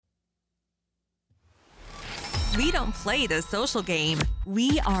We don't play the social game.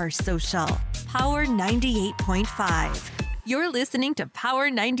 We are social. Power 98.5. You're listening to Power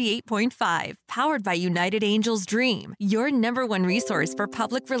 98.5, powered by United Angels Dream, your number one resource for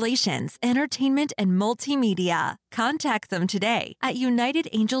public relations, entertainment, and multimedia. Contact them today at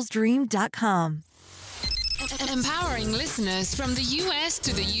unitedangelsdream.com. Empowering listeners from the US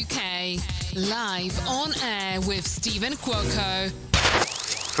to the UK. Live on air with Stephen Cuoco.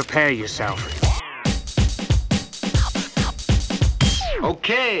 Prepare yourself.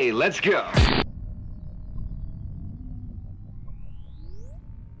 Okay, let's go.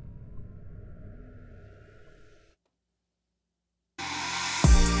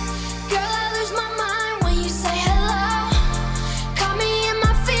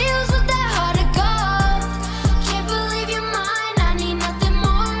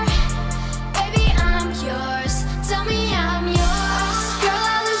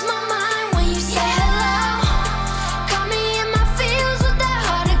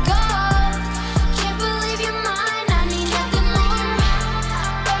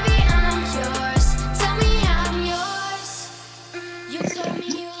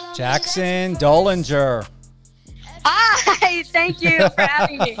 Jackson Dollinger. Hi, thank you for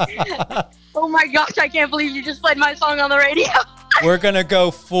having me. Oh my gosh, I can't believe you just played my song on the radio. We're going to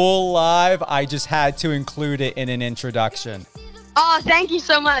go full live. I just had to include it in an introduction. Oh, thank you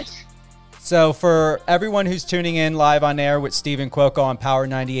so much. So for everyone who's tuning in live on air with Stephen Cuoco on Power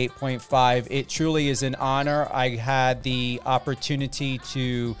 98.5, it truly is an honor. I had the opportunity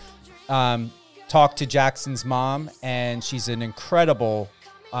to talk to Jackson's mom, and she's an incredible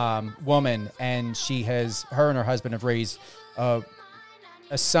woman, and her and her husband have raised a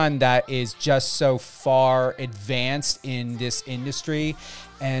son that is just so far advanced in this industry.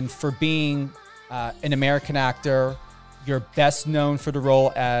 And for being an American actor, you're best known for the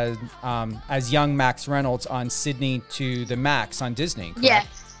role as young Max Reynolds on Sydney to the Max on Disney, correct?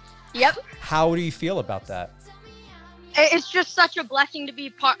 Yes. Yep. How do you feel about that? It's just such a blessing to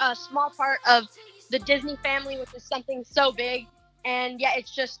be a small part of the Disney family, which is something so big. And yeah,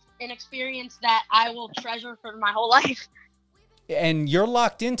 it's just an experience that I will treasure for my whole life. And you're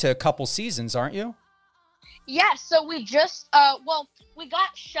locked into a couple seasons, aren't you? Yeah, so we just, we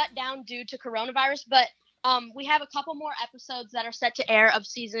got shut down due to coronavirus, but we have a couple more episodes that are set to air of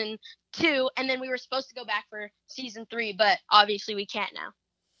season 2, and then we were supposed to go back for season 3, but obviously we can't now.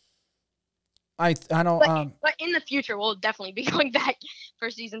 I don't. But in the future, we'll definitely be going back for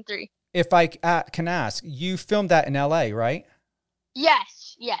season 3. If I can ask, you filmed that in LA, right?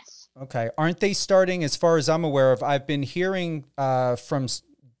 Yes. Okay. Aren't they starting, as far as I'm aware of, I've been hearing from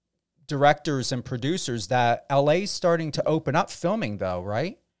directors and producers that LA's starting to open up filming though,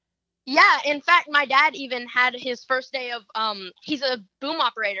 right? Yeah. In fact, my dad even had his first day of, he's a boom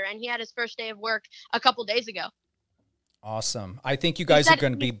operator, and he had his first day of work a couple days ago. Awesome. I think you guys are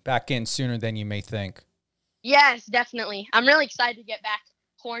going to be back in sooner than you may think. Yes, definitely. I'm really excited to get back.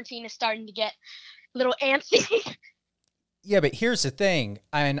 Quarantine is starting to get a little antsy. Yeah, but here's the thing,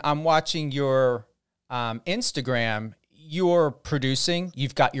 and I'm watching your Instagram. You're producing.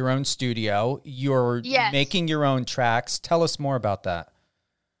 You've got your own studio. You're making your own tracks. Tell us more about that.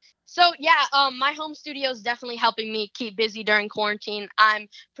 So, yeah, my home studio is definitely helping me keep busy during quarantine. I'm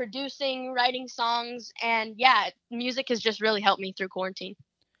producing, writing songs, and, yeah, music has just really helped me through quarantine.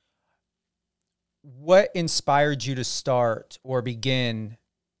 What inspired you to start or begin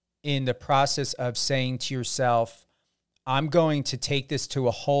in the process of saying to yourself, I'm going to take this to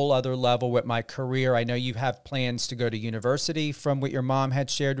a whole other level with my career? I know you have plans to go to university from what your mom had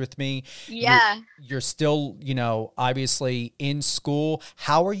shared with me. Yeah. You're still, obviously in school.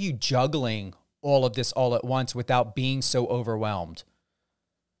 How are you juggling all of this all at once without being so overwhelmed?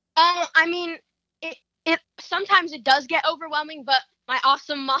 I mean, it sometimes it does get overwhelming, but my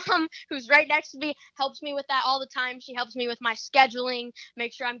awesome mom, who's right next to me, helps me with that all the time. She helps me with my scheduling,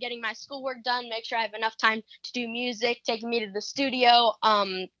 make sure I'm getting my schoolwork done, make sure I have enough time to do music, taking me to the studio,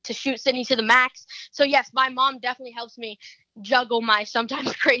 to shoot Sydney to the Max. So yes, my mom definitely helps me juggle my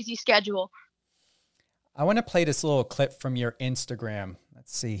sometimes crazy schedule. I want to play this little clip from your Instagram.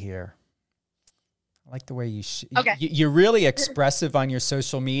 Let's see here. I like the way you you're really expressive on your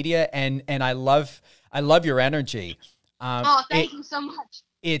social media, and I love your energy. Thank you so much.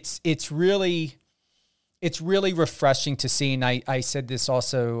 It's really refreshing to see, and I said this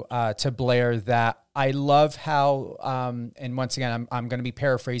also to Blair, that I love how, and once again, I'm going to be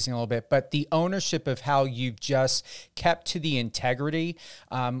paraphrasing a little bit, but the ownership of how you've just kept to the integrity.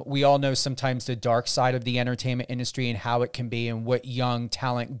 We all know sometimes the dark side of the entertainment industry and how it can be and what young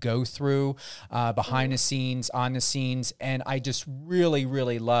talent go through behind the scenes, on the scenes. And I just really,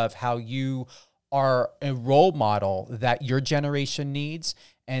 really love how you are a role model that your generation needs,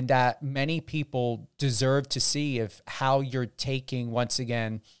 and that many people deserve to see of how you're taking, once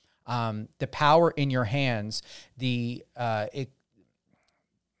again, the power in your hands, the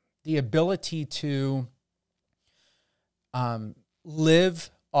ability to live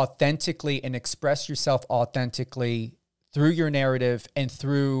authentically and express yourself authentically through your narrative and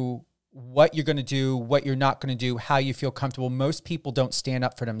through what you're going to do, what you're not going to do, how you feel comfortable. Most people don't stand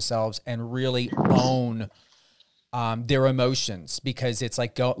up for themselves and really own their emotions, because it's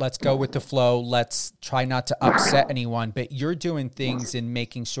like, let's go with the flow. Let's try not to upset anyone. But you're doing things and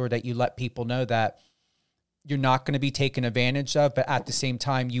making sure that you let people know that you're not going to be taken advantage of, but at the same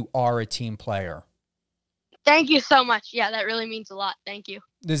time, you are a team player. Thank you so much. Yeah, that really means a lot. Thank you.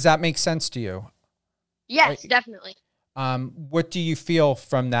 Does that make sense to you? Yes, definitely. What do you feel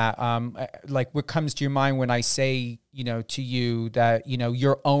from that? Like, what comes to your mind when I say, to you that,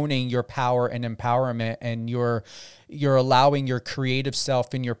 you're owning your power and empowerment, and you're allowing your creative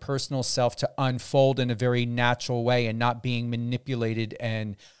self and your personal self to unfold in a very natural way and not being manipulated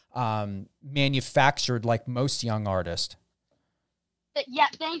and manufactured like most young artists? Yeah,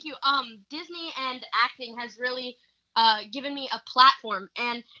 thank you. Disney and acting has really given me a platform,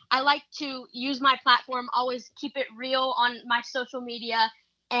 and I like to use my platform, always keep it real on my social media,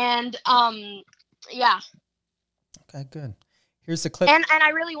 and yeah. Okay, good. Here's the clip. And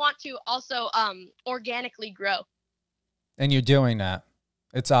I really want to also organically grow. And you're doing that.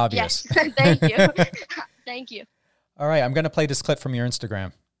 It's obvious. Yes, thank you. Thank you. All right, I'm going to play this clip from your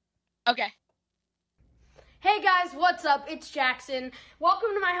Instagram. Okay. Hey guys, what's up? It's Jackson. Welcome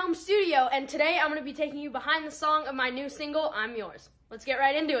to my home studio, and today I'm going to be taking you behind the song of my new single, I'm Yours. Let's get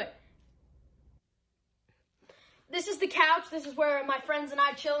right into it. This is the couch. This is where my friends and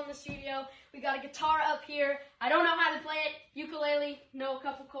I chill in the studio. We got a guitar up here. I don't know how to play it. Ukulele, know a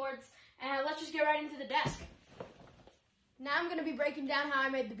couple chords. And let's just get right into the desk. Now I'm going to be breaking down how I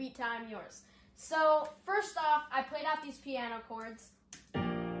made the beat to I'm Yours. So, first off, I played out these piano chords.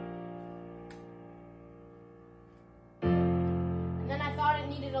 I thought it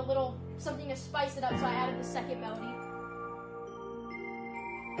needed a little something to spice it up, so I added the second melody.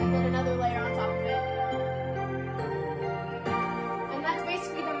 And then another layer on top of it. And that's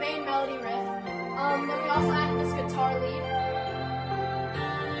basically the main melody riff. Then we also added this guitar lead.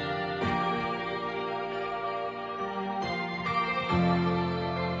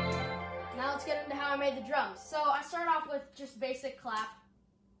 Now let's get into how I made the drums. So I start off with just basic clap.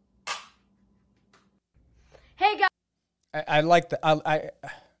 Hey guys. I like the, I'm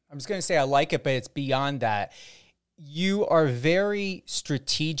just going to say I like it, but it's beyond that. You are very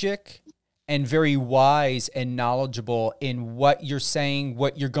strategic and very wise and knowledgeable in what you're saying,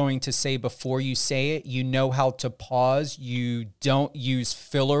 what you're going to say before you say it. You know how to pause. You don't use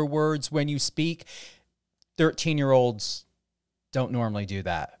filler words when you speak. 13-year-olds don't normally do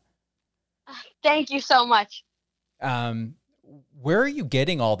that. Thank you so much. Where are you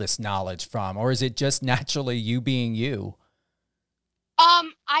getting all this knowledge from? Or is it just naturally you being you?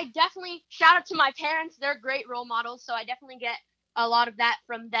 I definitely, shout out to my parents. They're great role models, so I definitely get a lot of that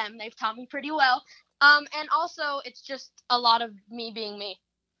from them. They've taught me pretty well. And also, it's just a lot of me being me.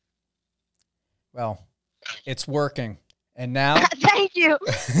 Well, it's working. And now... Thank you.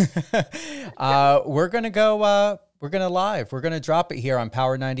 We're going to go, we're going to live. We're going to drop it here on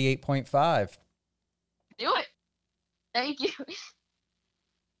Power 98.5. Do it. Thank you. Here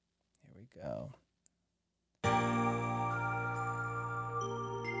we go.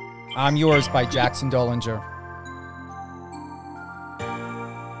 I'm Yours by Jackson Dollinger.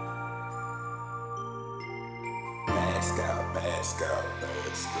 Bad scout, bad scout,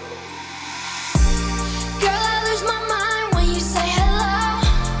 bad scout. Girl, I lose my mind when you say hello.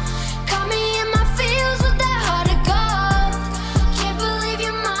 Caught me in my feels with that heart of gold. Can't believe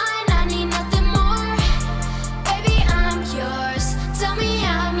you're mine, I need nothing more. Baby, I'm yours, tell me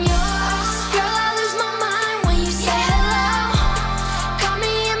I'm yours. Girl, I lose my mind when you say hello. Caught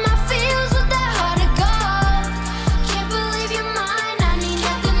me in my feels with that heart of gold. Can't believe you're mine, I need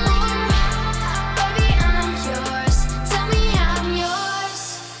nothing more. Baby, I'm yours, tell me I'm yours.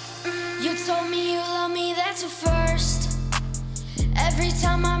 You told me you love me, that's a first. Every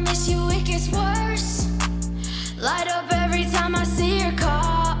time I miss you, it gets worse. Light up every time I see your call.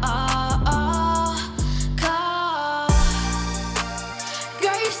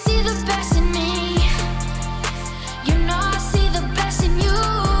 Girl, you see the best in me. You know I see the best in you.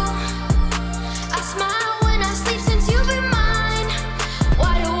 I smile when I sleep since you've been mine.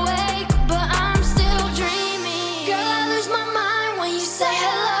 Wide awake, but I'm still dreaming. Girl, I lose my mind when you say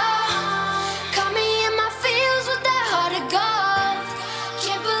hello. Caught me in my feels with that heart of gold.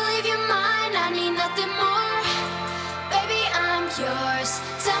 Can't believe you're mine, I need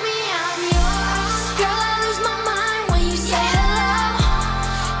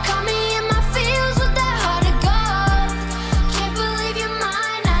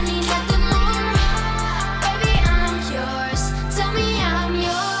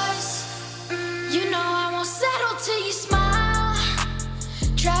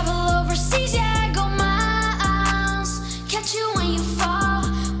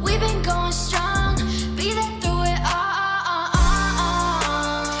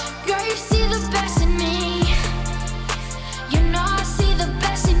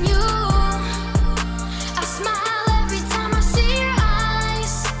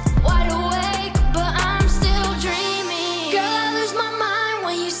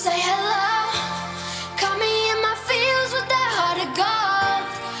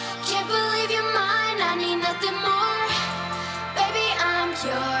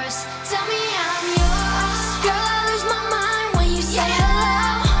yours. Tell me I'm yours. Girl, I lose my mind when you say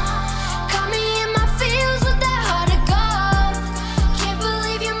hello. Caught me in my feels with that heart of gold. Can't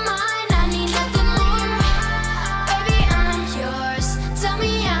believe you're mine, I need nothing more. Baby, I'm yours. Tell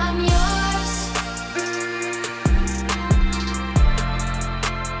me I'm yours.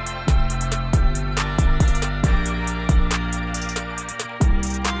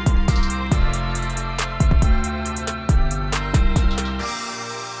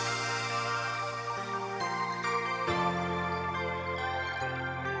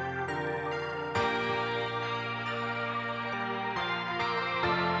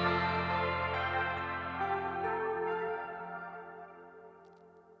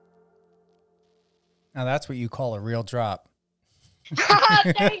 Now that's what you call a real drop.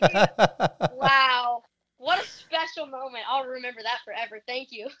 Thank you. Wow. What a special moment. I'll remember that forever.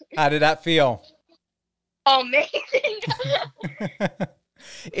 Thank you. How did that feel? Amazing.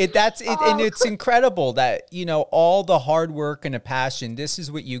 And it's incredible that, you know, all the hard work and the passion, this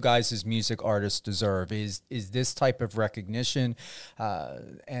is what you guys as music artists deserve, is this type of recognition.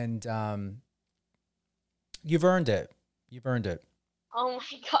 And you've earned it. You've earned it. Oh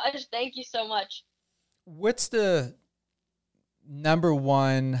my gosh. Thank you so much. What's the number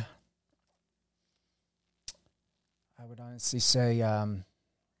one, I would honestly say,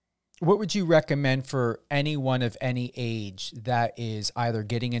 what would you recommend for anyone of any age that is either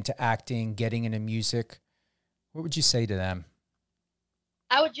getting into acting, getting into music? What would you say to them?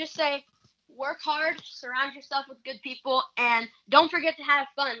 I would just say work hard, surround yourself with good people, and don't forget to have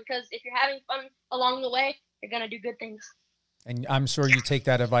fun, because if you're having fun along the way, you're going to do good things. And I'm sure you take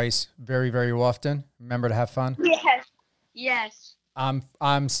that advice very, very often. Remember to have fun. Yes. Yes.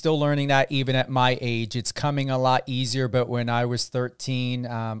 I'm still learning that even at my age. It's coming a lot easier, but when I was 13,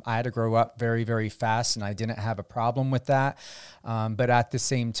 I had to grow up very, very fast, and I didn't have a problem with that. But at the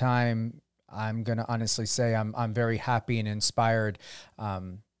same time, I'm going to honestly say I'm very happy and inspired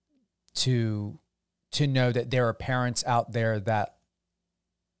to know that there are parents out there that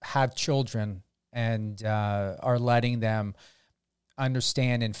have children and are letting them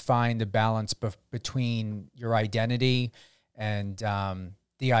understand and find the balance between your identity and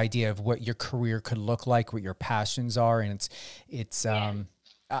the idea of what your career could look like, what your passions are. And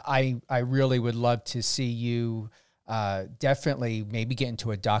I really would love to see you definitely maybe get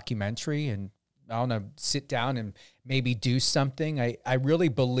into a documentary and, I don't know, sit down and maybe do something. I really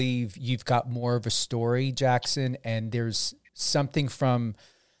believe you've got more of a story, Jackson, and there's something from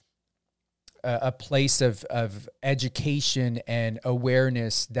a place of education and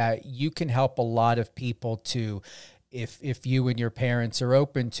awareness that you can help a lot of people to, if you and your parents are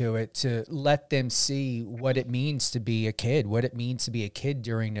open to it, to let them see what it means to be a kid, what it means to be a kid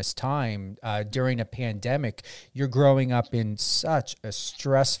during this time, during a pandemic. You're growing up in such a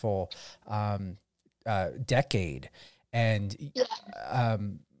stressful decade. And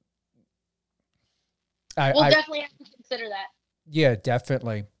we'll definitely have to consider that. Yeah,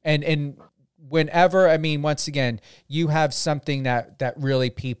 definitely. And whenever, I mean, once again, you have something that really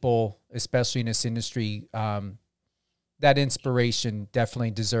people, especially in this industry, that inspiration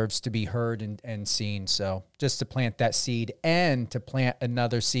definitely deserves to be heard and seen. So just to plant that seed and to plant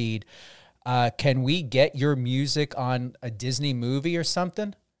another seed, can we get your music on a Disney movie or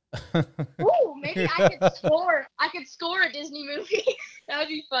something? Ooh, maybe I could score a Disney movie. That would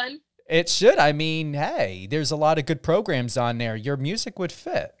be fun. It should. I mean, hey, there's a lot of good programs on there. Your music would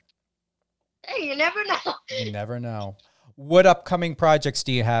fit. Hey, you never know. You never know. What upcoming projects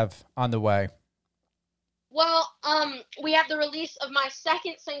do you have on the way? Well, we have the release of my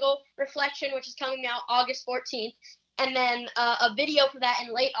second single, Reflection, which is coming out August 14th, and then a video for that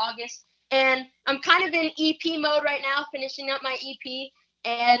in late August. And I'm kind of in EP mode right now, finishing up my EP,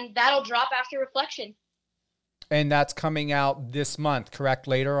 and that'll drop after Reflection. And that's coming out this month, correct?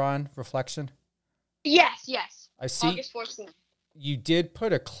 Later on, Reflection? Yes. I see. August 14th. You did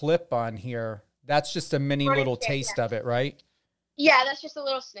put a clip on here. That's just a mini little taste of it, right? Yeah, that's just a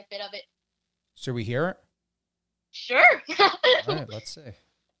little snippet of it. Should we hear it? Sure. All right, let's see.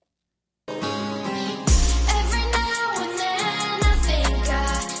 Every now and then I think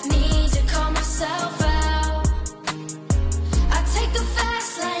I need to calm myself out. I take the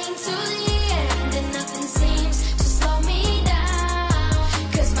fast lane to the end and nothing seems to slow me down.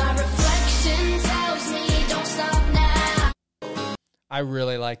 'Cause my reflection tells me don't stop now. I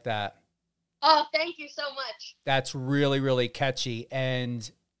really like that. Oh, thank you so much. That's really, really catchy. And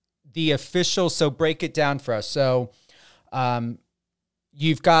the official, so break it down for us. So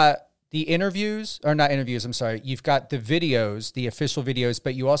you've got the interviews, or not interviews, I'm sorry. You've got the videos, the official videos,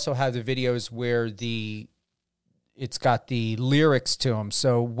 but you also have the videos where it's got the lyrics to them.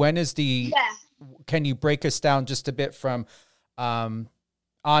 So when is the, can you break us down just a bit from I'm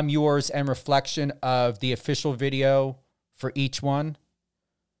Yours and Reflection of the official video for each one?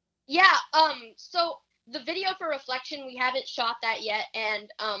 Yeah, so the video for Reflection, we haven't shot that yet, and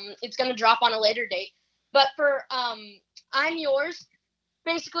it's going to drop on a later date. But for I'm Yours,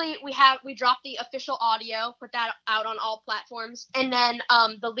 basically we dropped the official audio, put that out on all platforms, and then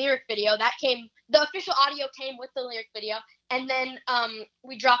the lyric video, the official audio came with the lyric video, and then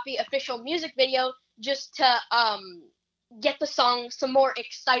we dropped the official music video just to get the song some more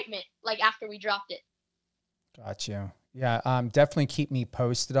excitement, like after we dropped it. Got you. Yeah, definitely keep me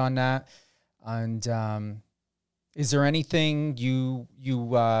posted on that. And is there anything you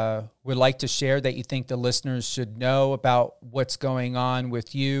would like to share that you think the listeners should know about what's going on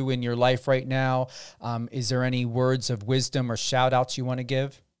with you in your life right now? Is there any words of wisdom or shout outs you want to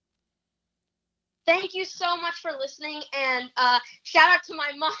give? Thank you so much for listening, and shout out to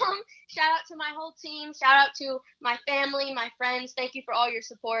my mom, shout out to my whole team, shout out to my family, my friends. Thank you for all your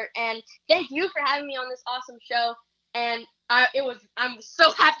support, and thank you for having me on this awesome show. And I'm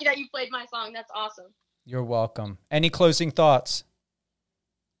so happy that you played my song. That's awesome. You're welcome. Any closing thoughts?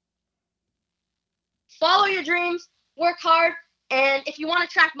 Follow your dreams, work hard, and if you want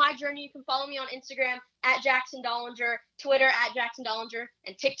to track my journey, you can follow me on Instagram at Jackson Dollinger, Twitter at Jackson Dollinger,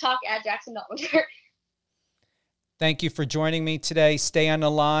 and TikTok at Jackson Dollinger. Thank you for joining me today. Stay on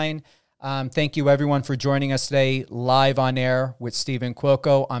the line. Thank you, everyone, for joining us today live on air with Stephen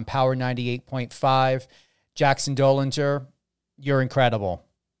Cuoco on Power 98.5. Jackson Dollinger, you're incredible.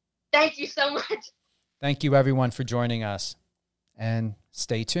 Thank you so much. Thank you, everyone, for joining us. And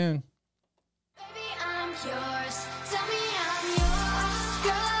stay tuned. Baby, I'm yours. Tell me I'm yours.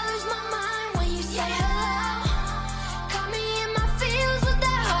 Girl, I lose my mind when you say hello. Caught me in my feels with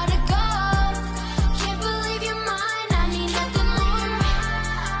that heart of gold. Can't believe you're mine. I need nothing more.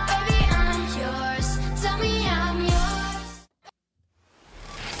 Baby, I'm yours. Tell me I'm yours.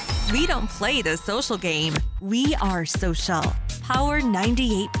 We don't play the social game. We are social. Power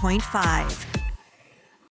 98.5.